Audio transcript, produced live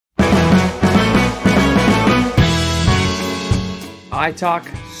I talk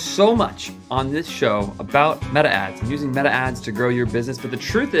so much on this show about meta ads and using meta ads to grow your business, but the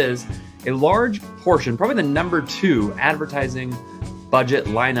truth is a large portion, probably the number 2 advertising budget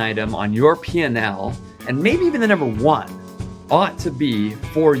line item on your P&L, and maybe even the number 1, ought to be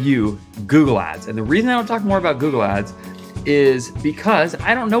for you, Google Ads. And the reason I don't talk more about Google Ads is because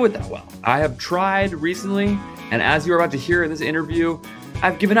I don't know it that well. I have tried recently, and as you're about to hear in this interview,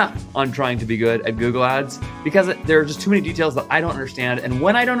 I've given up on trying to be good at Google Ads because there are just too many details that I don't understand. And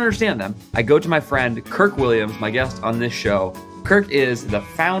when I don't understand them, I go to my friend, Kirk Williams, my guest on this show. Kirk is the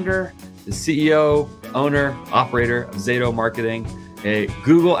founder, the CEO, owner, operator of ZATO Marketing, a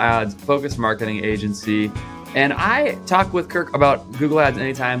Google Ads focused marketing agency. And I talk with Kirk about Google Ads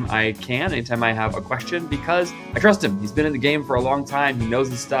anytime I can, anytime I have a question, because I trust him. He's been in the game for a long time. He knows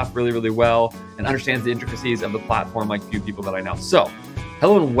his stuff really, really well and understands the intricacies of the platform like few people that I know. So,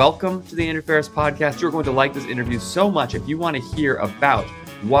 hello and welcome to the Andrew Ferris podcast. You're going to like this interview so much if you want to hear about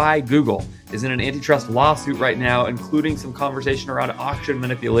why Google is in an antitrust lawsuit right now, including some conversation around auction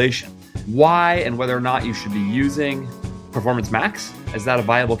manipulation, why and whether or not you should be using Performance Max. Is that a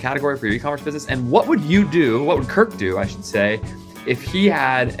viable category for your e-commerce business? And what would you do, what would Kirk do, I should say, if he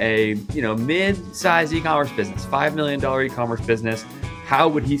had a mid-sized e-commerce business, $5 million e-commerce business? How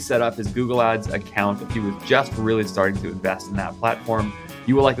would he set up his Google Ads account if he was just really starting to invest in that platform?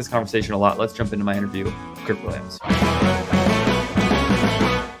 You will like this conversation a lot. Let's jump into my interview with Kirk Williams.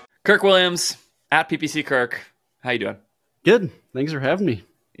 Kirk Williams at PPC Kirk. How you doing? Good. Thanks for having me.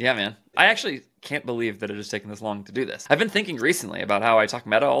 Yeah, man. I actually can't believe that it has taken this long to do this. I've been thinking recently about how I talk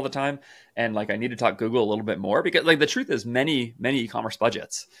Meta all the time, and I need to talk Google a little bit more because the truth is many e-commerce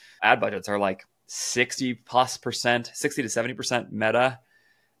budgets, ad budgets are 60 to 70% Meta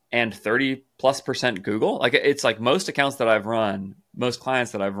and 30+% Google. It's most accounts that I've run, most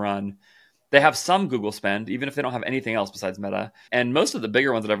clients that I've run, they have some Google spend, even if they don't have anything else besides Meta. And most of the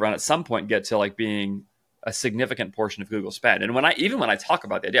bigger ones that I've run at some point get to being a significant portion of Google spend. And when I talk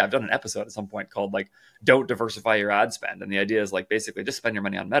about the idea, I've done an episode at some point called don't diversify your ad spend. And the idea is basically just spend your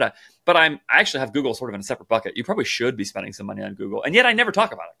money on Meta. But I actually have Google sort of in a separate bucket. You probably should be spending some money on Google. And yet I never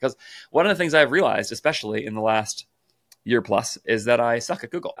talk about it because one of the things I've realized, especially in the last year plus, is that I suck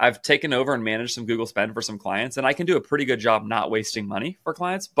at Google. I've taken over and managed some Google spend for some clients, and I can do a pretty good job not wasting money for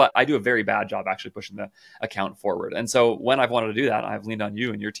clients, but I do a very bad job actually pushing the account forward. And so when I've wanted to do that, I've leaned on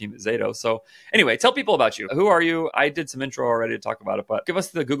you and your team at ZATO. So anyway, tell people about you. Who are you? I did some intro already to talk about it, but give us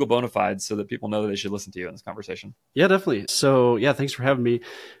the Google bona fides so that people know that they should listen to you in this conversation. Yeah, definitely. So yeah, thanks for having me.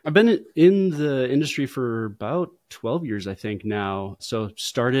 I've been in the industry for about 12 years, I think now. So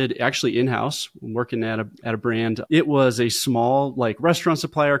started actually in-house working at a brand. It was a small restaurant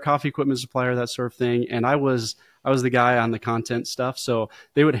supplier, coffee equipment supplier, that sort of thing. And I was the guy on the content stuff. So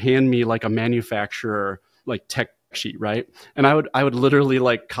they would hand me a manufacturer tech sheet, right? And I would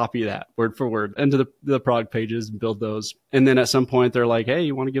literally copy that word for word into the product pages and build those. And then at some point they're like, hey,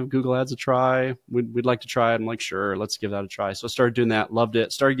 you want to give Google Ads a try? We'd like to try it. I'm like, sure, let's give that a try. So I started doing that, loved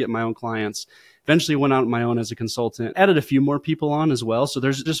it, started getting my own clients. Eventually went out on my own as a consultant, added a few more people on as well. So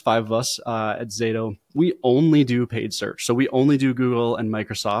there's just 5 of us at ZATO. We only do paid search. So we only do Google and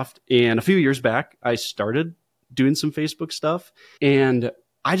Microsoft. And a few years back, I started doing some Facebook stuff, and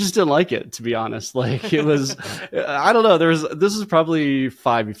I just didn't like it, to be honest. It was, I don't know. This is probably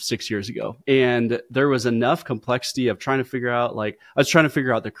 5-6 years ago. And there was enough complexity of trying to figure out, I was trying to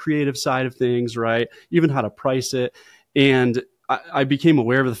figure out the creative side of things, right? Even how to price it. And I became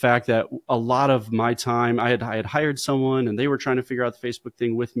aware of the fact that a lot of my time, I had hired someone and they were trying to figure out the Facebook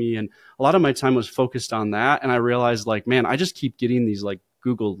thing with me. And a lot of my time was focused on that. And I realized man, I just keep getting these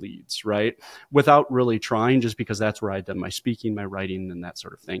Google leads, right? Without really trying, just because that's where I'd done my speaking, my writing, and that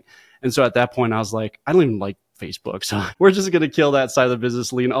sort of thing. And so at that point, I was like, I don't even like Facebook. So we're just going to kill that side of the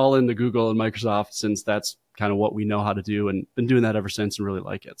business, lean all into Google and Microsoft, since that's kind of what we know how to do, and been doing that ever since and really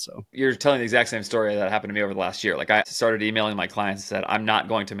like it. So you're telling the exact same story that happened to me over the last year. I started emailing my clients and said, I'm not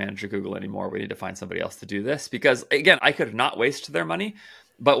going to manage Google anymore. We need to find somebody else to do this, because again, I could not waste their money.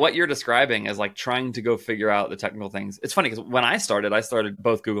 But what you're describing is trying to go figure out the technical things. It's funny because when I started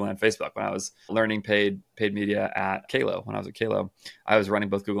both Google and Facebook. When I was learning paid media at Kalo, when I was at Kalo, I was running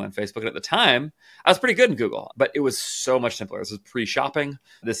both Google and Facebook. And at the time, I was pretty good in Google, but it was so much simpler. This is pre-shopping.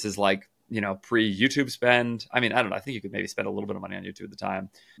 This is pre-YouTube spend. I mean, I don't know. I think you could maybe spend a little bit of money on YouTube at the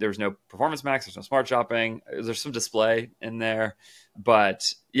time. There was no Performance Max. There's no smart shopping. There's some display in there.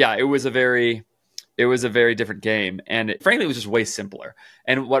 But yeah, it was a very different game. And frankly, it was just way simpler.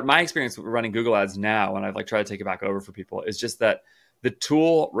 And what my experience with running Google Ads now, and I've tried to take it back over for people, is just that the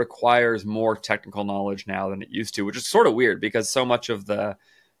tool requires more technical knowledge now than it used to, which is sort of weird because so much of the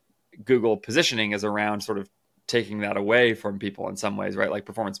Google positioning is around sort of taking that away from people in some ways, right? Like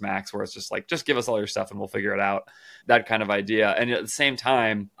Performance Max, where it's just like, just give us all your stuff and we'll figure it out. That kind of idea. And at the same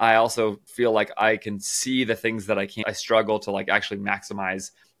time, I also feel like I can see the things that I struggle to like actually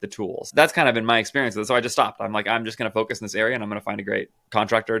maximize the tools. That's kind of been my experience with it. So I just stopped. I'm like, I'm just going to focus in this area and I'm going to find a great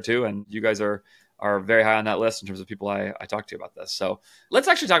contractor or two. And you guys are very high on that list in terms of people I talk to about this. So let's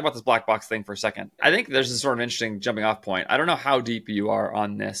actually talk about this black box thing for a second. I think there's this sort of interesting jumping off point. I don't know how deep you are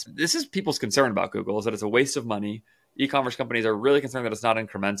on this. This is people's concern about Google, is that it's a waste of money. E-commerce companies are really concerned that it's not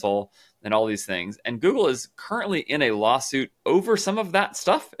incremental and all these things. And Google is currently in a lawsuit over some of that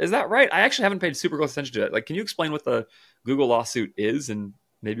stuff. Is that right? I actually haven't paid super close attention to it. Like, can you explain what the Google lawsuit is and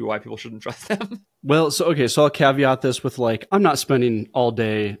maybe why people shouldn't trust them? Well, so I'll caveat this with like, I'm not spending all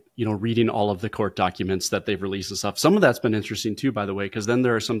day, reading all of the court documents that they've released and stuff. Some of that's been interesting too, by the way, because then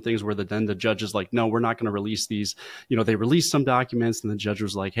there are some things where then the judge is like, no, we're not going to release these. They released some documents and the judge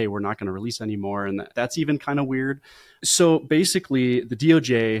was like, hey, we're not going to release any more. And that's even kind of weird. So basically the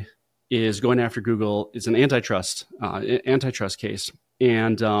DOJ is going after Google. It's an antitrust case.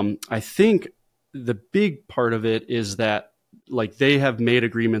 And I think the big part of it is that like they have made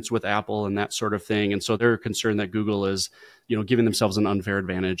agreements with Apple and that sort of thing. And so they're concerned that Google is, giving themselves an unfair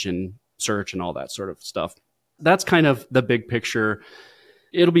advantage in search and all that sort of stuff. That's kind of the big picture.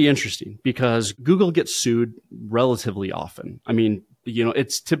 It'll be interesting because Google gets sued relatively often. I mean,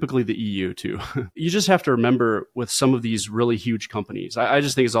 it's typically the EU too. You just have to remember with some of these really huge companies, I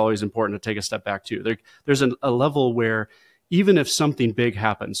just think it's always important to take a step back too. There's a level where even if something big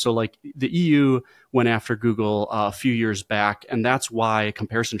happens, so like the EU went after Google a few years back, and that's why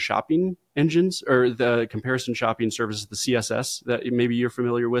comparison shopping engines or the comparison shopping services, the CSS that maybe you're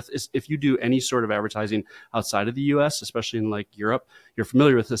familiar with, is if you do any sort of advertising outside of the US, especially in like Europe, you're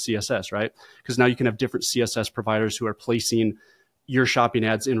familiar with the CSS, right? Because now you can have different CSS providers who are placing your shopping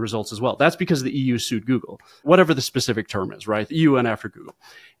ads in results as well. That's because the EU sued Google, whatever the specific term is, right? The EU went after Google.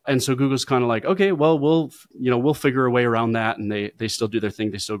 And so Google's kind of like, okay, well, we'll figure a way around that. And they still do their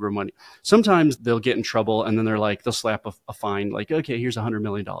thing. They still grow money. Sometimes they'll get in trouble and then they'll slap a fine, like, okay, here's $100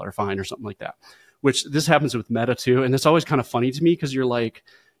 million fine or something like that, which this happens with Meta too. And it's always kind of funny to me because you're like,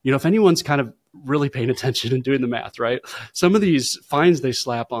 if anyone's kind of really paying attention and doing the math, right? Some of these fines they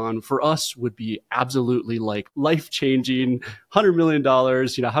slap on for us would be absolutely like life-changing, $100 million.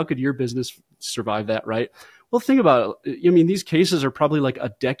 How could your business survive that, right? Well, think about it. I mean, these cases are probably like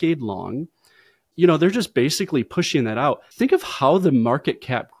a decade long. They're just basically pushing that out. Think of how the market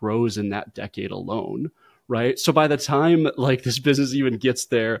cap grows in that decade alone, right? So by the time like this business even gets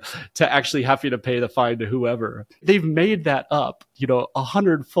there to actually having to pay the fine to whoever, they've made that up,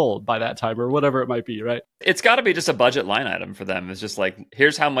 100-fold by that time or whatever it might be, right? It's got to be just a budget line item for them. It's just like,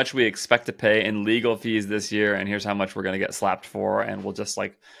 here's how much we expect to pay in legal fees this year, and here's how much we're going to get slapped for, and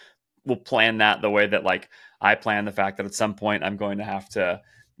we'll plan that the way that like I plan the fact that at some point I'm going to have to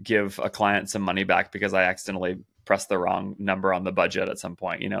give a client some money back because I accidentally pressed the wrong number on the budget at some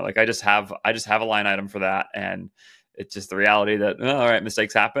point. Like I just have a line item for that, and it's just the reality that all right,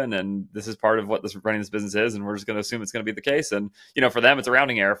 mistakes happen, and this is part of what running this business is, and we're just going to assume it's going to be the case. And for them, it's a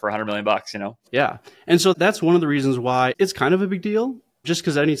rounding error for $100 million. Yeah, and so that's one of the reasons why it's kind of a big deal. Just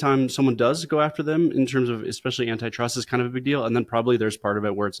because anytime someone does go after them in terms of especially antitrust is kind of a big deal. And then probably there's part of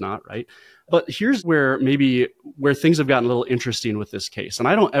it where it's not, right? But here's where things have gotten a little interesting with this case. And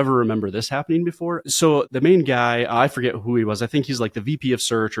I don't ever remember this happening before. So the main guy, I forget who he was. I think he's like the VP of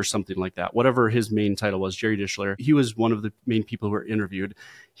search or something like that. Whatever his main title was, Jerry Dishler. He was one of the main people who were interviewed.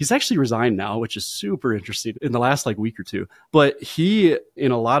 He's actually resigned now, which is super interesting in the last like week or two. But he,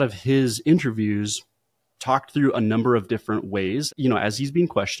 in a lot of his interviews, talked through a number of different ways, as he's being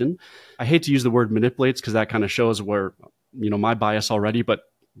questioned. I hate to use the word manipulates because that kind of shows where, my bias already, but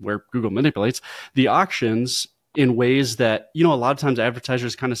where Google manipulates the auctions in ways that, a lot of times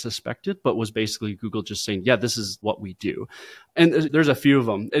advertisers kind of suspected, but was basically Google just saying, yeah, this is what we do. And there's a few of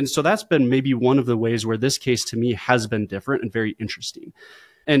them. And so that's been maybe one of the ways where this case to me has been different and very interesting.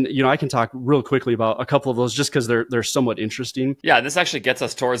 And, I can talk real quickly about a couple of those just because they're somewhat interesting. Yeah, this actually gets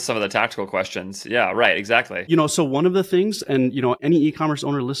us towards some of the tactical questions. Yeah, right, exactly. So one of the things, and, any e-commerce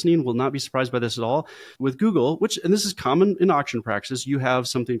owner listening will not be surprised by this at all. With Google, and this is common in auction practice, you have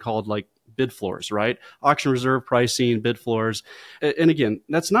something called like bid floors, right? Auction reserve pricing, bid floors. And again,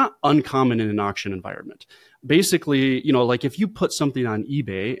 that's not uncommon in an auction environment. Basically, like if you put something on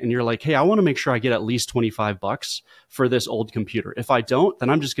eBay and you're like, hey, I want to make sure I get at least $25 for this old computer. If I don't,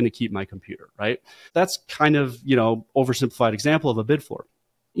 then I'm just going to keep my computer, right? That's kind of, oversimplified example of a bid floor.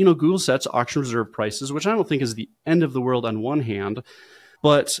 Google sets auction reserve prices, which I don't think is the end of the world on one hand.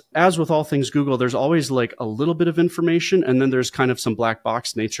 But as with all things Google, there's always like a little bit of information. And then there's kind of some black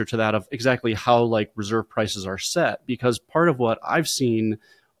box nature to that of exactly how like reserve prices are set. Because part of what I've seen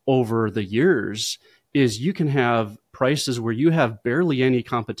over the years is you can have prices where you have barely any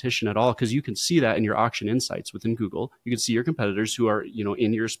competition at all, because you can see that in your auction insights within Google. You can see your competitors who are,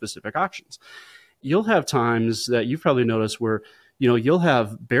 in your specific auctions. You'll have times that you've probably noticed where, you'll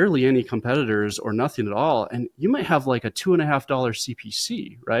have barely any competitors or nothing at all. And you might have like a $2.50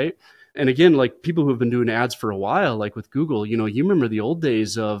 CPC, right? And again, like people who have been doing ads for a while, like with Google, you remember the old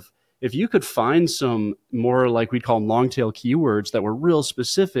days of, if you could find some more, like we'd call them long tail keywords that were real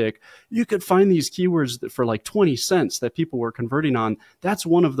specific, you could find these keywords that for like 20 cents that people were converting on. That's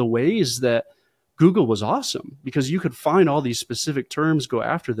one of the ways that Google was awesome, because you could find all these specific terms, go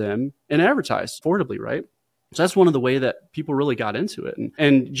after them, and advertise affordably, right? So that's one of the way that people really got into it.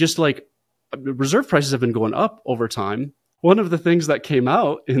 And just like reserve prices have been going up over time. One of the things that came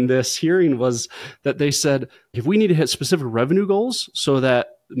out in this hearing was that they said, if we need to hit specific revenue goals so that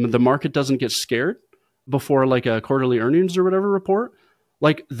the market doesn't get scared before like a quarterly earnings or whatever report,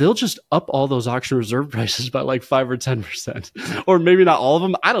 like they'll just up all those auction reserve prices by like 5 or 10%, or maybe not all of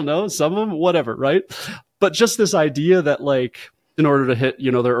them. I don't know, some of them, whatever, right? But just this idea that like, in order to hit,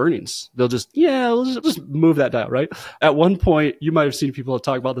 their earnings, they'll just move that down, right? At one point, you might have seen people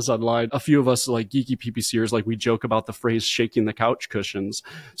talk about this online. A few of us like geeky PPCers, like we joke about the phrase shaking the couch cushions.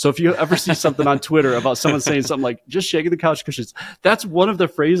 So if you ever see something on Twitter about someone saying something like just shaking the couch cushions, that's one of the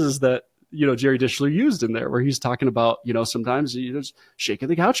phrases that, Jerry Dischler used in there, where he's talking about, sometimes just shaking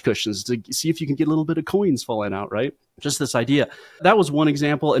the couch cushions to see if you can get a little bit of coins falling out, right? Just this idea. That was one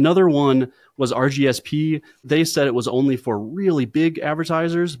example. Another one was RGSP. They said it was only for really big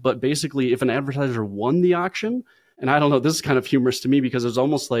advertisers, but basically if an advertiser won the auction, and I don't know, this is kind of humorous to me because it's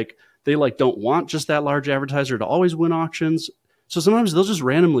almost like they like don't want just that large advertiser to always win auctions. So sometimes they'll just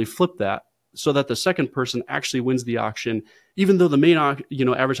randomly flip that so that the second person actually wins the auction, even though the main,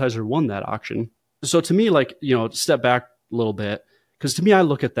 advertiser won that auction. So to me, like, step back a little bit, because to me, I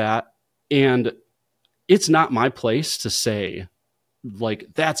look at that and it's not my place to say like,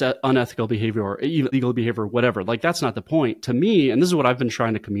 that's unethical behavior or illegal behavior or whatever. Like, that's not the point to me. And this is what I've been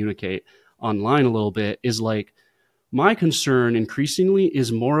trying to communicate online a little bit, is like, my concern increasingly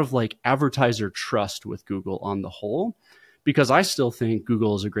is more of like advertiser trust with Google on the whole, because I still think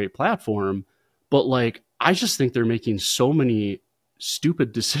Google is a great platform, but like, I just think they're making so many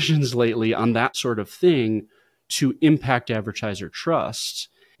stupid decisions lately on that sort of thing to impact advertiser trust.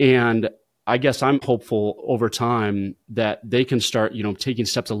 And I guess I'm hopeful over time that they can start, taking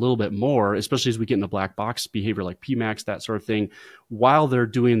steps a little bit more, especially as we get into black box behavior like PMAX, that sort of thing, while they're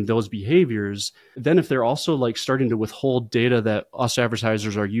doing those behaviors. Then if they're also like starting to withhold data that us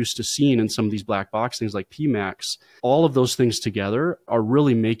advertisers are used to seeing in some of these black box things like PMAX, all of those things together are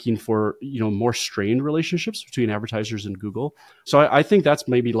really making for, more strained relationships between advertisers and Google. So I think that's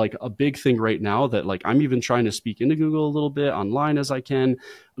maybe like a big thing right now that like I'm even trying to speak into Google a little bit online as I can,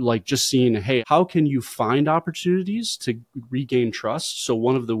 like just seeing, hey, how can you find opportunities to regain trust? So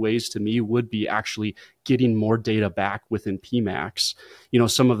one of the ways to me would be actually getting more data back within PMAX.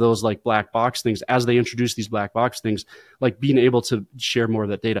 Some of those like black box things, as they introduce these black box things, like being able to share more of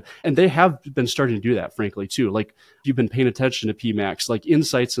that data. And they have been starting to do that, frankly, too. Like if you've been paying attention to PMAX, like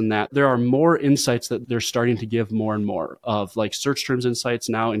insights in that, there are more insights that they're starting to give more and more of. Like search terms insights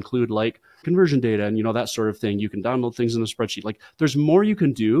now include like conversion data and, that sort of thing. You can download things in the spreadsheet. Like there's more you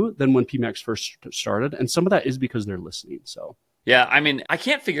can do than when PMAX first started. And some of that is because they're listening. So yeah, I mean, I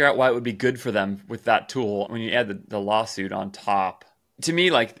can't figure out why it would be good for them with that tool when you add the lawsuit on top. To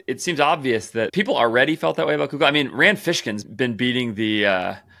me, like, it seems obvious that people already felt that way about Google. I mean, Rand Fishkin's been beating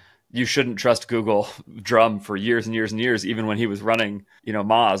the you shouldn't trust Google drum for years and years and years, even when he was running,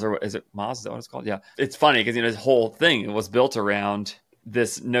 Moz, or is it Moz? Is that what it's called? Yeah. It's funny because, his whole thing was built around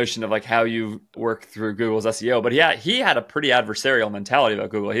this notion of like how you work through Google's SEO. But yeah, he had a pretty adversarial mentality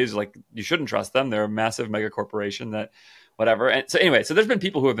about Google. He was like, you shouldn't trust them. They're a massive mega corporation that whatever. And so anyway, so there's been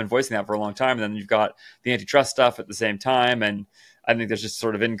people who have been voicing that for a long time. And then you've got the antitrust stuff at the same time. And I think there's just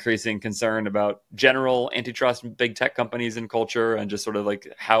sort of increasing concern about general antitrust big tech companies and culture, and just sort of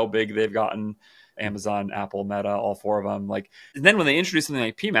like how big they've gotten. Amazon, Apple, Meta, all four of them. Like, and then when they introduce something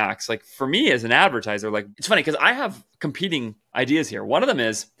like PMAX, like for me as an advertiser, like it's funny because I have competing ideas here. One of them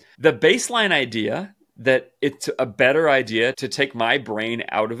is the baseline idea that it's a better idea to take my brain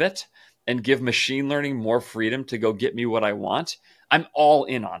out of it and give machine learning more freedom to go get me what I want. I'm all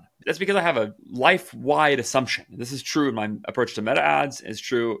in on. That's because I have a life-wide assumption. This is true in my approach to Meta ads, it's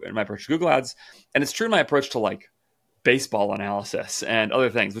true in my approach to Google ads, and it's true in my approach to like baseball analysis and other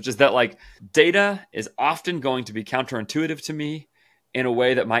things, which is that like data is often going to be counterintuitive to me in a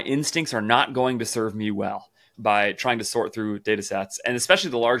way that my instincts are not going to serve me well by trying to sort through data sets. And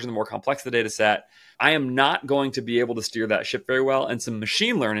especially the larger, the more complex the data set, I am not going to be able to steer that ship very well. And some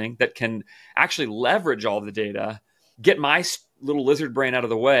machine learning that can actually leverage all the data, get my little lizard brain out of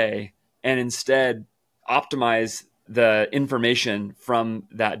the way, and instead optimize the information from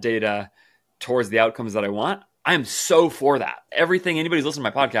that data towards the outcomes that I want. I am so for that. Everything, anybody's listened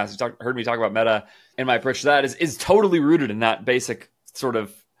to my podcast, heard me talk about meta, and my approach to that is totally rooted in that basic sort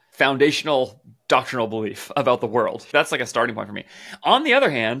of foundational doctrinal belief about the world. That's like a starting point for me. On the other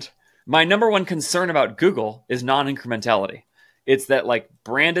hand, my number one concern about Google is non-incrementality. It's that like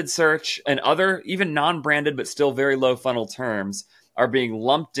branded search and other even non-branded but still very low funnel terms are being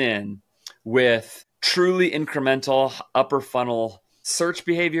lumped in with truly incremental upper funnel search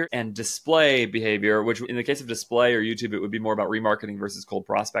behavior and display behavior, which in the case of display or YouTube, it would be more about remarketing versus cold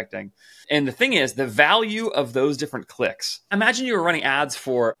prospecting. And the thing is, the value of those different clicks. Imagine you were running ads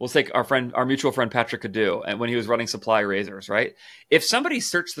for, we'll take our mutual friend Patrick Cadu, and when he was running supply razors, right? If somebody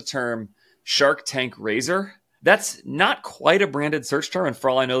searched the term Shark Tank razor, that's not quite a branded search term. And for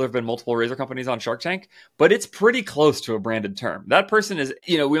all I know, there have been multiple razor companies on Shark Tank, but it's pretty close to a branded term. That person is,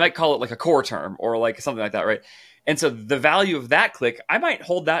 we might call it like a core term or like something like that, right? And so the value of that click, I might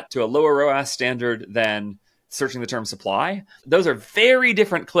hold that to a lower ROAS standard than searching the term supply. Those are very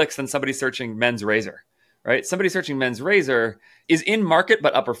different clicks than somebody searching men's razor, right? Somebody searching men's razor is in market,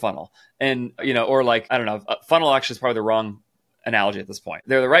 but upper funnel. And, or like, I don't know, funnel actually is probably the wrong analogy at this point.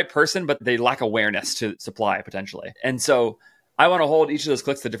 They're the right person, but they lack awareness to supply potentially. And so I want to hold each of those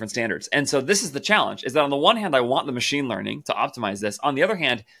clicks to different standards. And so this is the challenge, is that on the one hand, I want the machine learning to optimize this. On the other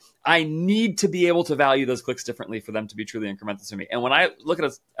hand, I need to be able to value those clicks differently for them to be truly incremental to me. And when I look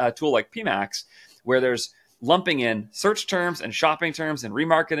at a tool like PMax, where there's lumping in search terms and shopping terms and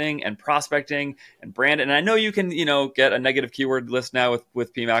remarketing and prospecting and brand, and I know you can, get a negative keyword list now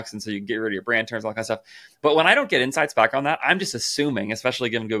with PMax, and so you can get rid of your brand terms, all that kind of stuff. But when I don't get insights back on that, I'm just assuming,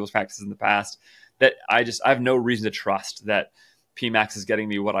 especially given Google's practices in the past, that I have no reason to trust that PMax is getting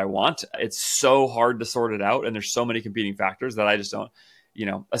me what I want. It's so hard to sort it out, and there's so many competing factors that I just don't.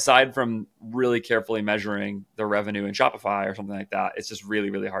 Aside from really carefully measuring the revenue in Shopify or something like that, it's just really,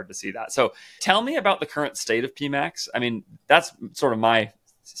 really hard to see that. So tell me about the current state of PMax. I mean, that's sort of my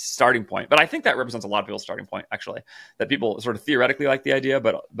starting point, but I think that represents a lot of people's starting point, actually, that people sort of theoretically like the idea,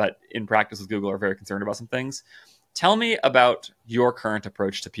 but in practice with Google are very concerned about some things. Tell me about your current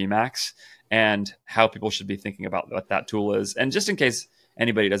approach to PMax and how people should be thinking about what that tool is. And just in case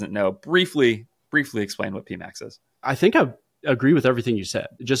anybody doesn't know, briefly explain what PMax is. I think I agree with everything you said,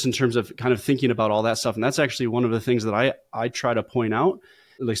 just in terms of kind of thinking about all that stuff. And that's actually one of the things that I try to point out,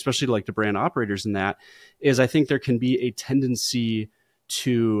 especially like the brand operators in that, is I think there can be a tendency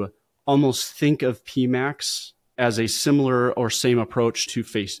to almost think of PMax as a similar or same approach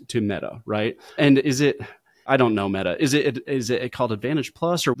to Meta, right? And I don't know Meta. Is it called Advantage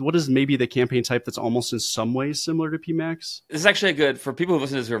Plus, or what is maybe the campaign type that's almost in some ways similar to PMax? This is actually good for people who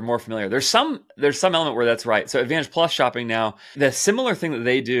listen to this who are more familiar. There's some element where that's right. So Advantage Plus shopping now, the similar thing that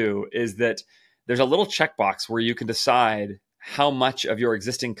they do is that there's a little checkbox where you can decide how much of your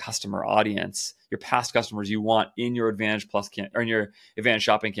existing customer audience, your past customers, you want in your Advantage Plus or in your Advantage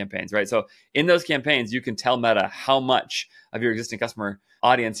shopping campaigns, right? So in those campaigns, you can tell Meta how much of your existing customer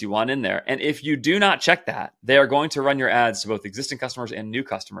audience you want in there. And if you do not check that, they are going to run your ads to both existing customers and new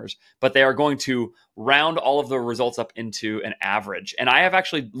customers, but they are going to round all of the results up into an average. And I have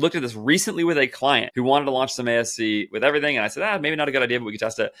actually looked at this recently with a client who wanted to launch some ASC with everything. And I said, maybe not a good idea, but we could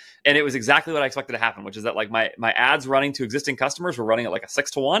test it. And it was exactly what I expected to happen, which is that like my ads running to existing customers were running at like a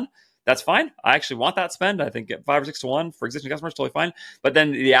 6-to-1. That's fine. I actually want that spend. I think at 5 or 6-to-1 for existing customers, totally fine. But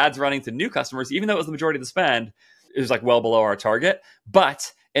then the ads running to new customers, even though it was the majority of the spend, it was like well below our target.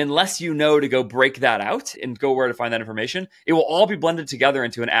 But unless you know to go break that out and go where to find that information, it will all be blended together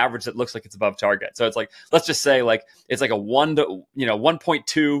into an average that looks like it's above target. So it's like, let's just say like it's like a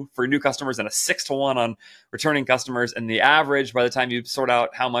 1.2 for new customers and a 6-to-1 on returning customers. And the average, by the time you sort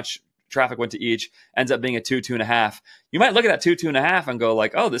out how much traffic went to each, ends up being a 2.5. You might look at that 2.5 and go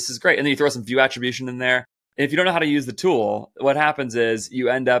like, oh, this is great. And then you throw some view attribution in there. And if you don't know how to use the tool, what happens is you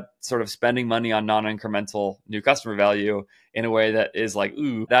end up sort of spending money on non-incremental new customer value in a way that is like,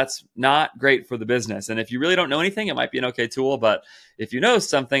 ooh, that's not great for the business. And if you really don't know anything, it might be an okay tool. But if you know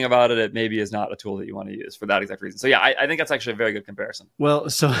something about it, it maybe is not a tool that you want to use for that exact reason. So yeah, I think that's actually a very good comparison. Well,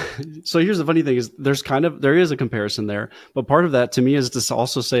 so here's the funny thing is there is a comparison there. But part of that to me is to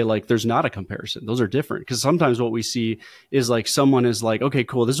also say like, there's not a comparison. Those are different. Because sometimes what we see is like someone is like, okay,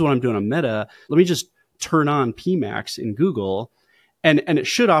 cool. This is what I'm doing on Meta. Let me just turn on PMax in Google, and it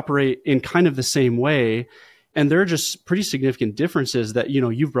should operate in kind of the same way. And there are just pretty significant differences that,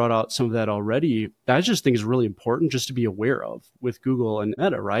 you've brought out some of that already. That I just think is really important just to be aware of with Google and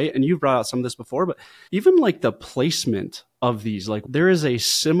Meta, right? And you've brought out some of this before, but even like the placement of these, like there is a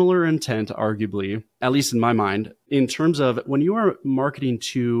similar intent, arguably, at least in my mind, in terms of when you are marketing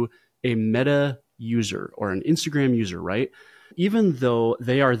to a Meta user or an Instagram user, right? Even though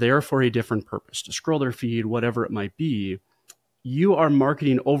they are there for a different purpose, to scroll their feed, whatever it might be, you are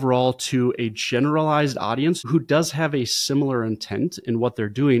marketing overall to a generalized audience who does have a similar intent in what they're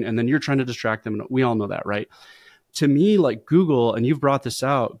doing. And then you're trying to distract them. And we all know that, right? To me, like Google, and you've brought this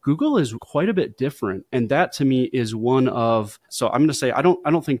out, Google is quite a bit different. And that to me is one of, so I'm going to say, I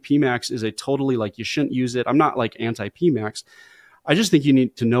don't think PMax is a totally like, you shouldn't use it. I'm not like anti PMax. I just think you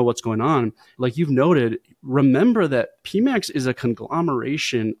need to know what's going on. Like you've noted, remember that PMax is a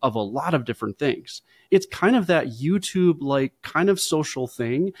conglomeration of a lot of different things. It's kind of that YouTube, like kind of social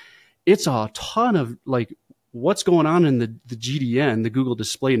thing. It's a ton of like what's going on in the GDN, the Google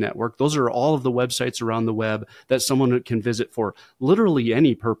Display Network. Those are all of the websites around the web that someone can visit for literally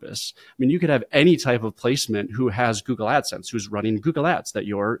any purpose. I mean, you could have any type of placement who has Google AdSense, who's running Google Ads that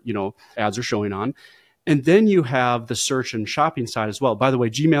your, ads are showing on. And then you have the search and shopping side as well. By the way,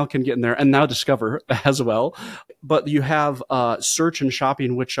 Gmail can get in there and now Discover as well. But you have search and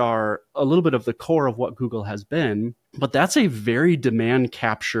shopping, which are a little bit of the core of what Google has been. But that's a very demand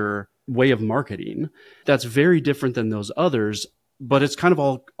capture way of marketing. That's very different than those others. But it's kind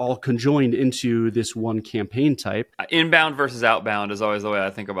of all conjoined into this one campaign type. Inbound versus outbound is always the way I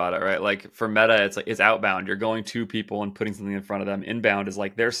think about it, right? Like for Meta, it's outbound. You're going to people and putting something in front of them. Inbound is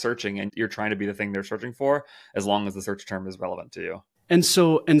like they're searching and you're trying to be the thing they're searching for, as long as the search term is relevant to you. And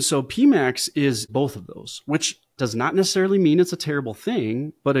so PMax is both of those, which does not necessarily mean it's a terrible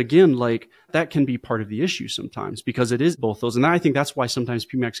thing. But again, like that can be part of the issue sometimes because it is both those. And I think that's why sometimes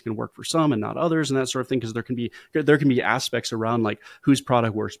PMax can work for some and not others and that sort of thing, because there can be aspects around like whose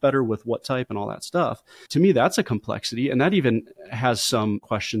product works better with what type and all that stuff. To me, that's a complexity. And that even has some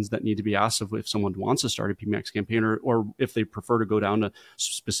questions that need to be asked of if someone wants to start a PMax campaign or if they prefer to go down to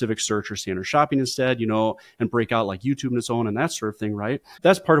specific search or standard shopping instead, and break out like YouTube and its own and that sort of thing, right?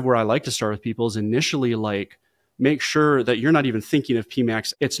 That's part of where I like to start with people is initially like, make sure that you're not even thinking of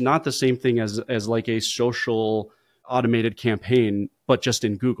PMax. It's not the same thing as like a social automated campaign, but just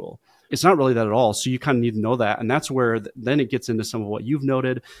in Google. It's not really that at all. So you kind of need to know that. And that's where then it gets into some of what you've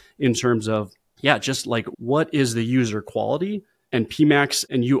noted in terms of, just like what is the user quality and PMax.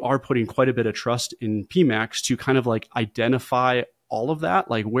 And you are putting quite a bit of trust in PMax to kind of like identify all of that,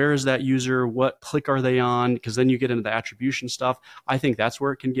 like where is that user, what click are they on? Because then you get into the attribution stuff. I think that's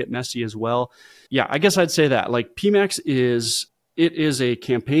where it can get messy as well. Yeah, I guess I'd say that like PMax is a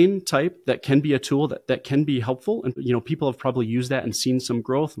campaign type that can be a tool that can be helpful. And, people have probably used that and seen some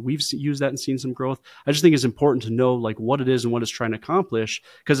growth. We've used that and seen some growth. I just think it's important to know like what it is and what it's trying to accomplish,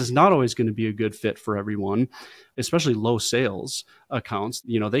 because it's not always going to be a good fit for everyone, especially low sales accounts.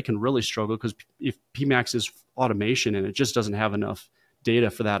 They can really struggle because if PMax is automation and it just doesn't have enough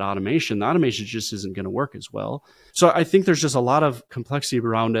data for that automation, the automation just isn't going to work as well. So I think there's just a lot of complexity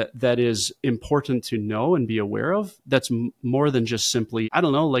around it that is important to know and be aware of. That's more than just simply, I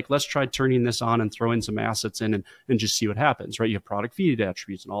don't know, like let's try turning this on and throw in some assets in and just see what happens, right? You have product feed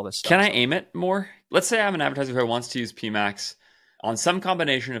attributes and all this stuff. Can I aim it more? Let's say I'm an advertiser who wants to use PMax on some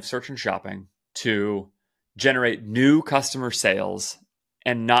combination of search and shopping to generate new customer sales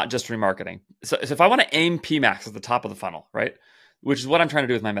and not just remarketing. So if I want to aim PMax at the top of the funnel, right? Which is what I'm trying to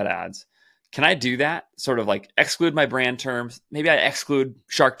do with my Meta ads. Can I do that? Sort of like exclude my brand terms. Maybe I exclude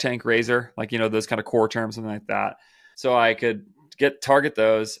Shark Tank, Razor, like, those kind of core terms, something like that. So I could target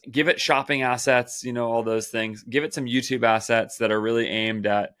those, give it shopping assets, all those things, give it some YouTube assets that are really aimed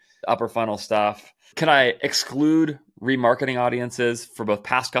at upper funnel stuff. Can I exclude remarketing audiences for both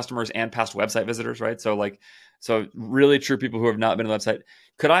past customers and past website visitors, right? So really true people who have not been to the website.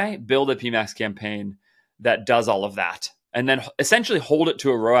 Could I build a PMax campaign that does all of that? And then essentially hold it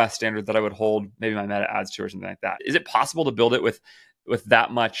to a ROAS standard that I would hold maybe my Meta ads to or something like that. Is it possible to build it with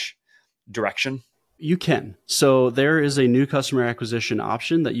that much direction? You can. So there is a new customer acquisition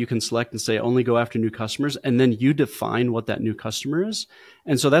option that you can select and say only go after new customers. And then you define what that new customer is.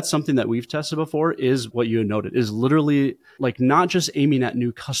 And so that's something that we've tested before is what you noted is literally like not just aiming at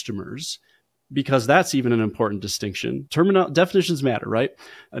new customers, because that's even an important distinction. Definitions matter, right?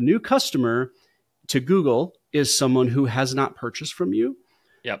 A new customer to Google is someone who has not purchased from you.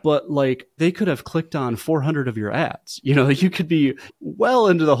 Yep. But like they could have clicked on 400 of your ads. You could be well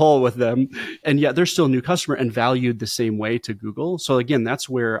into the hole with them. And yet they're still a new customer and valued the same way to Google. So again, that's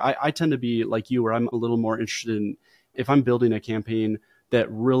where I tend to be like you, where I'm a little more interested in if I'm building a campaign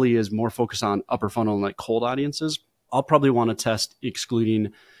that really is more focused on upper funnel and like cold audiences, I'll probably want to test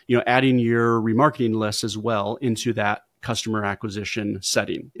excluding, adding your remarketing list as well into that customer acquisition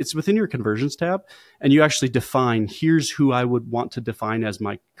setting. It's within your conversions tab, and you actually define, here's who I would want to define as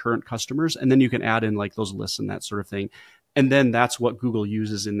my current customers. And then you can add in like those lists and that sort of thing. And then that's what Google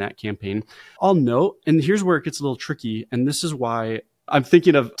uses in that campaign. I'll note, and here's where it gets a little tricky. And this is why I'm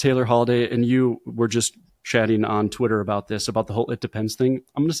thinking of Taylor Holiday, and you were just chatting on Twitter about this, about the whole it depends thing.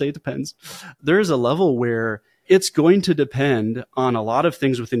 I'm going to say it depends. There is a level where it's going to depend on a lot of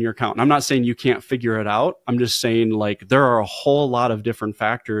things within your account. And I'm not saying you can't figure it out. I'm just saying like there are a whole lot of different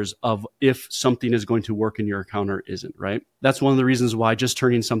factors of if something is going to work in your account or isn't, right? That's one of the reasons why just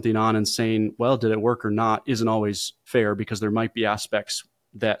turning something on and saying, well, did it work or not, isn't always fair, because there might be aspects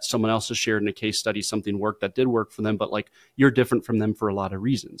that someone else has shared in a case study, something worked that did work for them, but like you're different from them for a lot of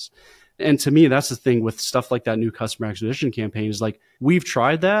reasons. And to me, that's the thing with stuff like that new customer acquisition campaign is like, we've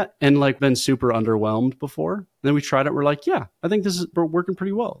tried that and like been super underwhelmed before. And then we tried it. We're like, yeah, I think this is working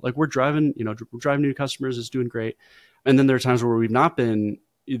pretty well. Like we're driving new customers. It's doing great. And then there are times where we've not been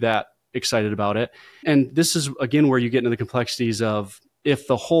that excited about it. And this is again, where you get into the complexities of if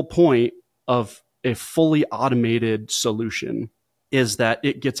the whole point of a fully automated solution is that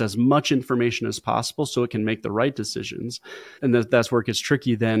it gets as much information as possible so it can make the right decisions. And that's where it gets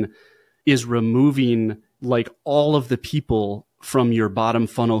tricky then, is removing like all of the people from your bottom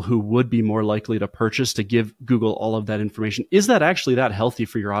funnel who would be more likely to purchase, to give Google all of that information. Is that actually that healthy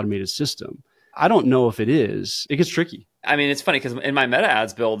for your automated system? I don't know if it is. It gets tricky. I mean, it's funny because in my meta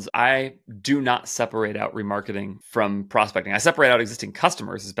ads builds, I do not separate out remarketing from prospecting. I separate out existing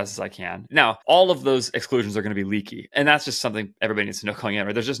customers as best as I can. Now, all of those exclusions are going to be leaky. And that's just something everybody needs to know going in,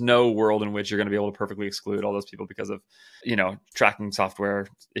 right? There's just no world in which you're going to be able to perfectly exclude all those people because of, tracking software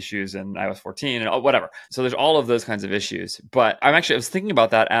issues in iOS 14 and whatever. So there's all of those kinds of issues. But I was thinking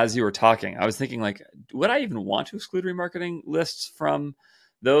about that as you were talking. I was thinking like, would I even want to exclude remarketing lists from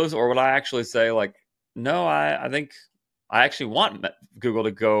those? Or would I actually say like, no, I think I actually want Google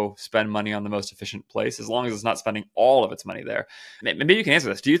to go spend money on the most efficient place, as long as it's not spending all of its money there. Maybe you can answer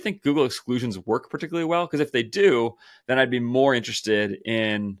this. Do you think Google exclusions work particularly well? Because if they do, then I'd be more interested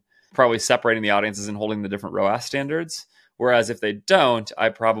in probably separating the audiences and holding the different ROAS standards. Whereas if they don't, I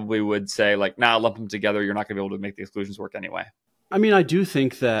probably would say like, nah, lump them together. You're not going to be able to make the exclusions work anyway. I mean, I do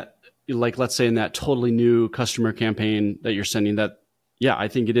think that, like, let's say in that totally new customer campaign that you're sending, that, yeah, I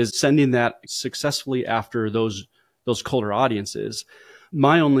think it is sending that successfully after those colder audiences.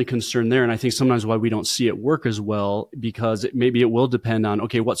 My only concern there, and I think sometimes why we don't see it work as well, because maybe it will depend on,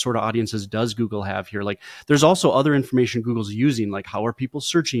 okay, what sort of audiences does Google have here? Like there's also other information Google's using, like how are people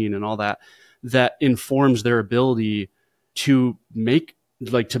searching and all that, that informs their ability to make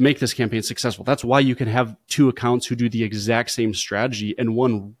this campaign successful. That's why you can have two accounts who do the exact same strategy, and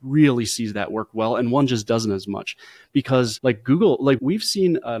one really sees that work well and one just doesn't as much. Because like Google, like we've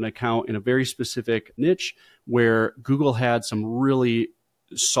seen an account in a very specific niche where Google had some really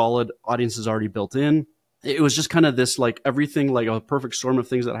solid audiences already built in. It was just kind of this, like everything, like a perfect storm of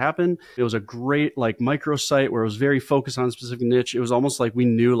things that happened. It was a great like microsite where it was very focused on a specific niche. It was almost like we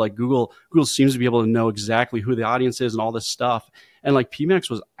knew, like Google seems to be able to know exactly who the audience is and all this stuff. And like PMax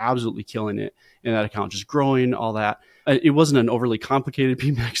was absolutely killing it in that account, just growing, all that. It wasn't an overly complicated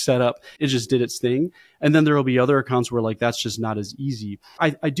PMax setup. It just did its thing. And then there will be other accounts where like that's just not as easy.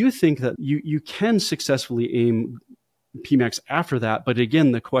 I do think that you can successfully aim PMax after that. But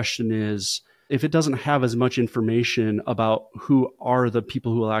again, the question is, if it doesn't have as much information about who are the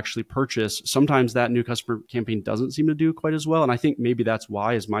people who will actually purchase, sometimes that new customer campaign doesn't seem to do quite as well. And I think maybe that's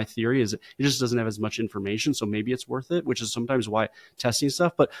why, is my theory, is it just doesn't have as much information. So maybe it's worth it, which is sometimes why testing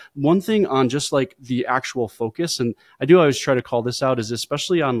stuff. But one thing on just like the actual focus, and I do always try to call this out, is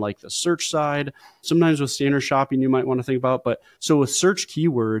especially on like the search side, sometimes with standard shopping, you might want to think about. But so with search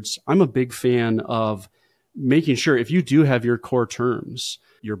keywords, I'm a big fan of making sure if you do have your core terms,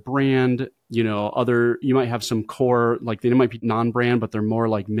 your brand, you might have some core, like they might be non-brand, but they're more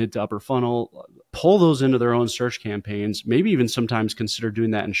like mid to upper funnel. Pull those into their own search campaigns. Maybe even sometimes consider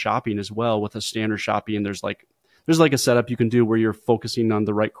doing that in shopping as well with a standard shopping. There's like a setup you can do where you're focusing on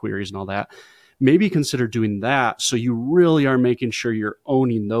the right queries and all that. Maybe consider doing that. So you really are making sure you're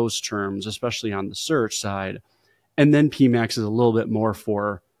owning those terms, especially on the search side. And then PMax is a little bit more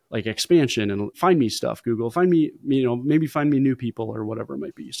for like expansion and find me stuff. Google, find me, maybe find me new people or whatever it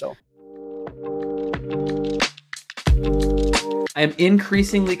might be. So I am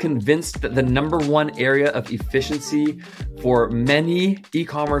increasingly convinced that the number one area of efficiency for many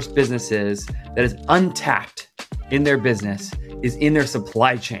e-commerce businesses that is untapped in their business is in their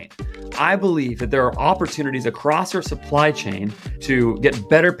supply chain. I believe that there are opportunities across your supply chain to get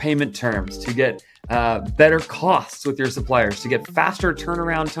better payment terms, to get better costs with your suppliers, to get faster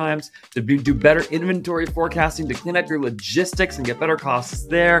turnaround times, to do better inventory forecasting, to clean up your logistics and get better costs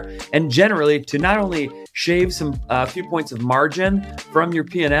there, and generally to not only shave a few points of margin from your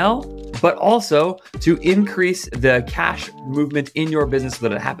P&L, but also to increase the cash movement in your business so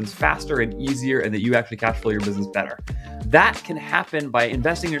that it happens faster and easier and that you actually cash flow your business better. That can happen by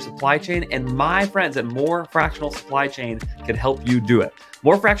investing in your supply chain, and my friends at More Fractional Supply Chain can help you do it.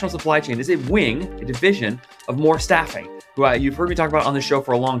 More Fractional Supply Chain is a division of More Staffing, who you've heard me talk about on the show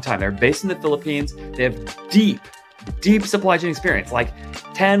for a long time. They're based in the Philippines. They have deep supply chain experience, like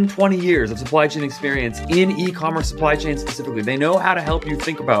 10, 20 years of supply chain experience in e-commerce supply chain specifically. They know how to help you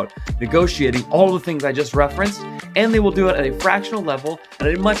think about negotiating all the things I just referenced, and they will do it at a fractional level and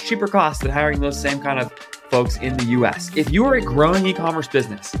at a much cheaper cost than hiring those same kind of folks in the US. If you are a growing e-commerce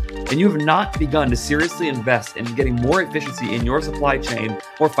business and you have not begun to seriously invest in getting more efficiency in your supply chain,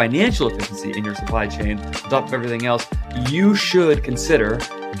 more financial efficiency in your supply chain, on top of everything else, you should consider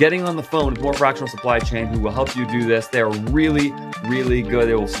getting on the phone with More Fractional Supply Chain, who will help you do this. They are really, really good.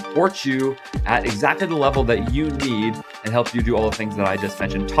 They will support you at exactly the level that you need and help you do all the things that I just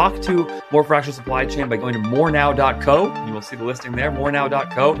mentioned. Talk to More Fractional Supply Chain by going to morenow.co. You will see the listing there,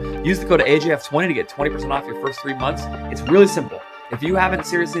 morenow.co. Use the code AJF20 to get 20% off your first 3 months. It's really simple. If you haven't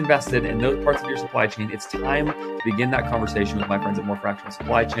seriously invested in those parts of your supply chain, it's time to begin that conversation with my friends at More Fractional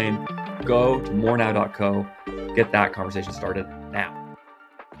Supply Chain. Go to morenow.co. Get that conversation started now.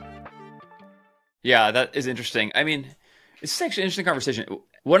 Yeah, that is interesting. I mean, it's actually an interesting conversation.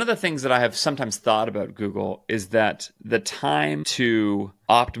 One of the things that I have sometimes thought about Google is that the time to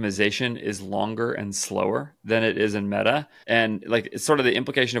optimization is longer and slower than it is in Meta. And like, it's sort of the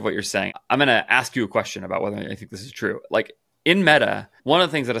implication of what you're saying. I'm going to ask you a question about whether I think this is true. Like in Meta, one of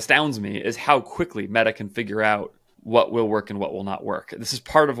the things that astounds me is how quickly Meta can figure out what will work and what will not work. This is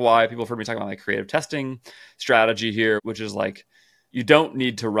part of why people have heard me talk about my creative testing strategy here, which is like, I don't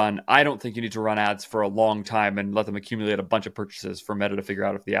think you need to run ads for a long time and let them accumulate a bunch of purchases for Meta to figure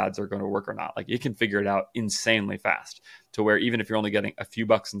out if the ads are going to work or not. Like it can figure it out insanely fast to where even if you're only getting a few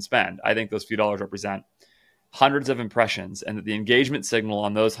bucks in spend, I think those few dollars represent hundreds of impressions, and that the engagement signal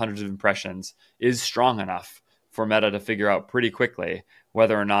on those hundreds of impressions is strong enough for Meta to figure out pretty quickly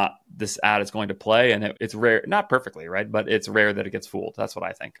whether or not this ad is going to play. And it's rare, not perfectly, right? But it's rare that it gets fooled. That's what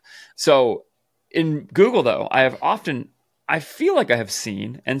I think. So in Google though, I feel like I have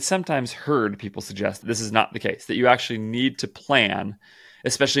seen and sometimes heard people suggest that this is not the case, that you actually need to plan,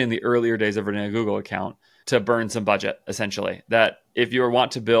 especially in the earlier days of running a Google account, to burn some budget, essentially. That if you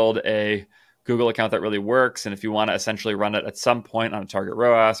want to build a Google account that really works, and if you want to essentially run it at some point on a target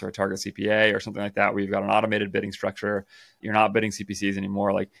ROAS or a target CPA or something like that, where you've got an automated bidding structure, you're not bidding CPCs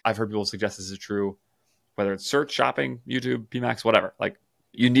anymore. Like I've heard people suggest this is true, whether it's search, shopping, YouTube, PMax, whatever. Like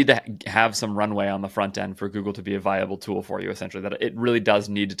you need to have some runway on the front end for Google to be a viable tool for you, essentially, that it really does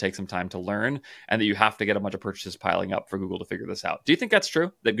need to take some time to learn and that you have to get a bunch of purchases piling up for Google to figure this out. Do you think that's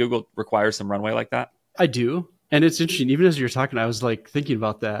true, that Google requires some runway like that? I do. And it's interesting. Even as you're talking, I was like thinking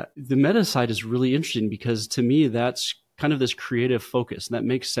about that. The Meta side is really interesting because to me, that's kind of this creative focus. And that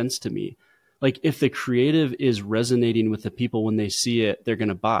makes sense to me. Like if the creative is resonating with the people when they see it, they're going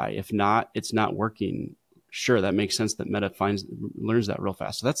to buy. If not, it's not working. Sure, that makes sense that Meta learns that real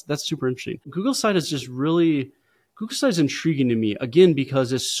fast. So that's super interesting. Google side is intriguing to me, again,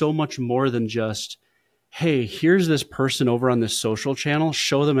 because it's so much more than just, hey, here's this person over on this social channel,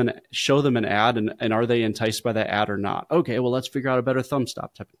 show them an ad, and are they enticed by that ad or not? Okay, well, let's figure out a better thumb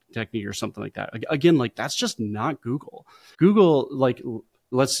stop technique or something like that. Again, like that's just not Google. Google, like,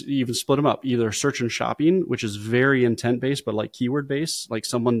 let's even split them up, either search and shopping, which is very intent based, but like keyword based, like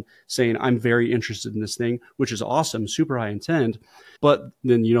someone saying, I'm very interested in this thing, which is awesome, super high intent. But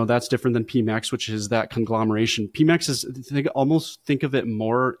then, that's different than PMax, which is that conglomeration. PMax is, almost think of it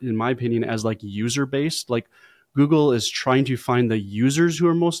more, in my opinion, as like user based. Like Google is trying to find the users who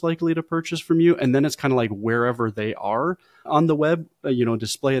are most likely to purchase from you. And then it's kind of like wherever they are on the web,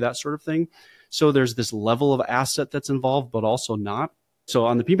 display, that sort of thing. So there's this level of asset that's involved, but also not. So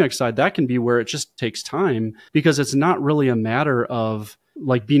on the PMax side, that can be where it just takes time because it's not really a matter of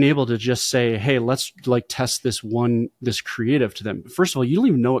like being able to just say, hey, let's like test this creative to them. First of all, you don't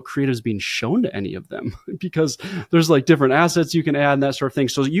even know what creative is being shown to any of them because there's like different assets you can add and that sort of thing.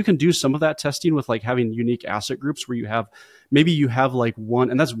 So you can do some of that testing with like having unique asset groups where you have maybe you have like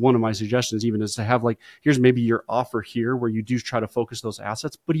one, and that's one of my suggestions even, is to have like, here's maybe your offer here where you do try to focus those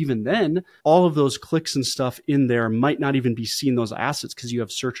assets. But even then, all of those clicks and stuff in there might not even be seeing those assets because you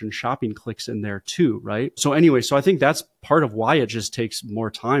have search and shopping clicks in there too, right? So anyway, so I think that's part of why it just takes more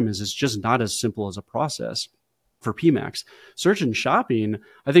time, is it's just not as simple as a process for PMAX. Search and shopping,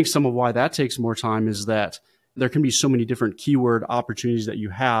 I think some of why that takes more time is that there can be so many different keyword opportunities that you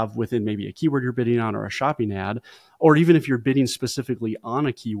have within maybe a keyword you're bidding on or a shopping ad, or even if you're bidding specifically on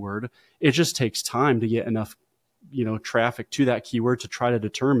a keyword, it just takes time to get enough, traffic to that keyword to try to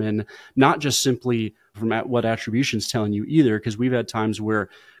determine not just simply from what attribution's telling you either, because we've had times where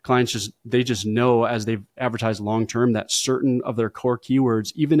clients they just know as they've advertised long-term that certain of their core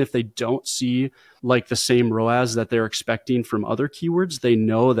keywords, even if they don't see like the same ROAS that they're expecting from other keywords, they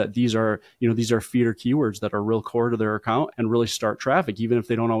know that these are feeder keywords that are real core to their account and really start traffic, even if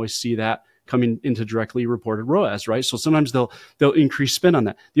they don't always see that coming into directly reported ROAS, right? So sometimes they'll increase spend on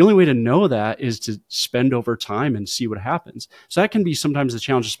that. The only way to know that is to spend over time and see what happens. So that can be sometimes the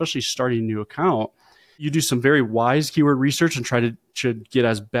challenge, especially starting a new account. You do some very wise keyword research and try to get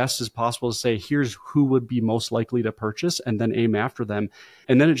as best as possible to say, here's who would be most likely to purchase, and then aim after them.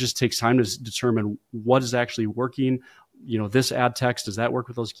 And then it just takes time to determine what is actually working. This ad text, does that work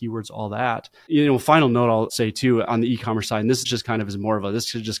with those keywords, all that. Final note I'll say too, on the e-commerce side, and this just kind of is more of this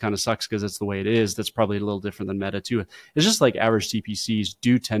just kind of sucks because it's the way it is. That's probably a little different than Meta too. It's just like average CPCs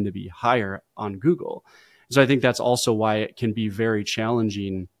do tend to be higher on Google. So I think that's also why it can be very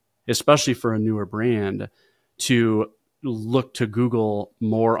challenging, especially for a newer brand, to look to Google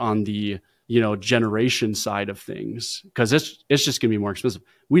more on the generation side of things, because it's just gonna be more expensive.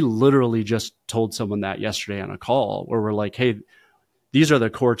 We literally just told someone that yesterday on a call where we're like, hey, these are the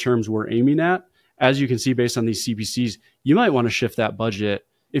core terms we're aiming at. As you can see, based on these CPCs, you might want to shift that budget.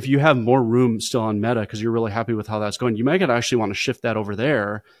 If you have more room still on Meta because you're really happy with how that's going, you might actually want to shift that over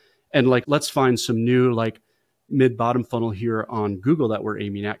there. And like, let's find some new like mid-bottom funnel here on Google that we're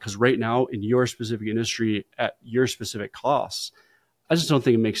aiming at. Because right now in your specific industry at your specific costs, I just don't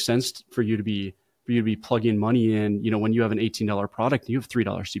think it makes sense for you to be plugging money in, when you have an $18 product and you have $3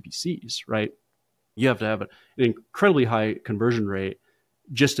 CPCs, right? You have to have an incredibly high conversion rate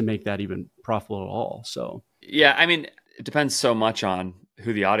just to make that even profitable at all. So yeah, I mean, it depends so much on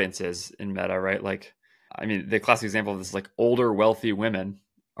who the audience is in Meta, right? Like, I mean, the classic example of this, like older, wealthy women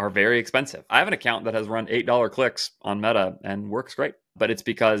are very expensive. I have an account that has run $8 clicks on Meta and works great, but it's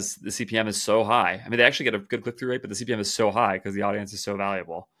because the CPM is so high. I mean, they actually get a good click-through rate, but the CPM is so high because the audience is so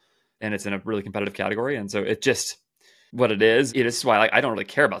valuable and it's in a really competitive category. And so it just, what it is, this is why I don't really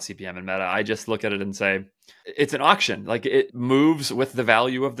care about CPM in Meta. I just look at it and say, it's an auction. Like, it moves with the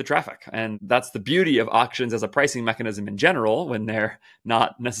value of the traffic. And that's the beauty of auctions as a pricing mechanism in general, when they're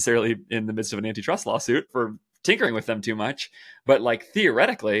not necessarily in the midst of an antitrust lawsuit for tinkering with them too much. But like,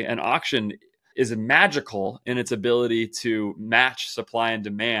 theoretically, an auction is magical in its ability to match supply and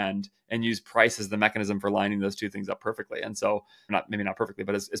demand and use price as the mechanism for lining those two things up perfectly. And so maybe not perfectly,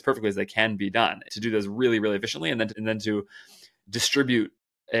 but as perfectly as they can be done, to do those really, really efficiently, and then to distribute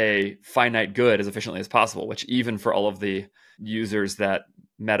a finite good as efficiently as possible, which even for all of the users that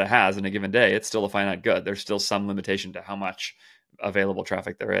Meta has in a given day, it's still a finite good. There's still some limitation to how much available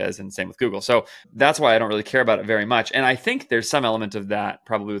traffic there is, and same with Google. So that's why I don't really care about it very much. And I think there's some element of that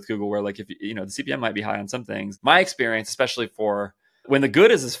probably with Google, where like, if the CPM might be high on some things. My experience, especially for when the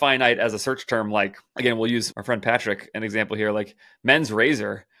good is as finite as a search term, like, again, we'll use our friend Patrick an example here, like men's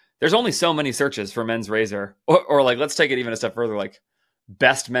razor. There's only so many searches for men's razor, or like, let's take it even a step further, like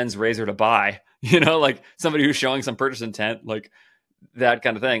best men's razor to buy, like somebody who's showing some purchase intent, like that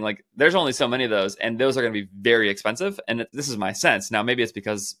kind of thing. Like, there's only so many of those, and those are going to be very expensive. And this is my sense. Now, maybe it's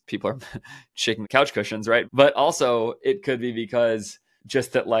because people are shaking the couch cushions, right? But also it could be because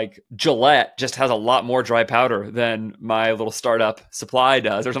just that, like, Gillette just has a lot more dry powder than my little startup Supply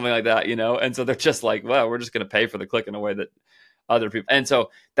does, or something like that, And so they're just like, well, we're just going to pay for the click in a way that other people. And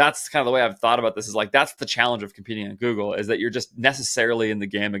so that's kind of the way I've thought about this, is like, that's the challenge of competing on Google, is that you're just necessarily in the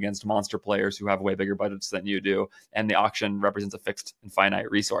game against monster players who have way bigger budgets than you do. And the auction represents a fixed and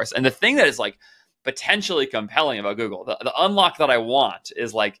finite resource. And the thing that is like potentially compelling about Google, the unlock that I want,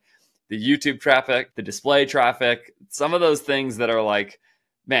 is like the YouTube traffic, the display traffic, some of those things that are like,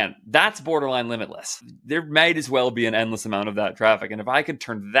 man, that's borderline limitless. There might as well be an endless amount of that traffic. And if I could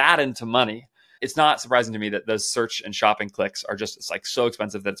turn that into money, it's not surprising to me that those search and shopping clicks are just, it's like so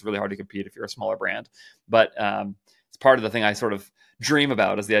expensive that it's really hard to compete if you're a smaller brand. But it's part of the thing I sort of dream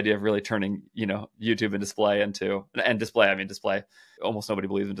about, is the idea of really turning, YouTube and display into, and display. Almost nobody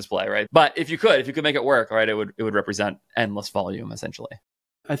believes in display, right? But if you could make it work, right, it would represent endless volume essentially.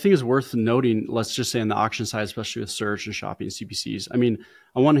 I think it's worth noting, let's just say on the auction side, especially with search and shopping and CPCs. I mean,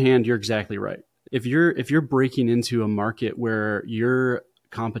 on one hand, you're exactly right. If you're breaking into a market where your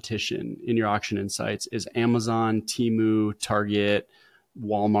competition in your auction insights is Amazon, Temu, Target,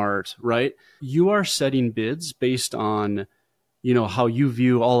 Walmart, right? You are setting bids based on, how you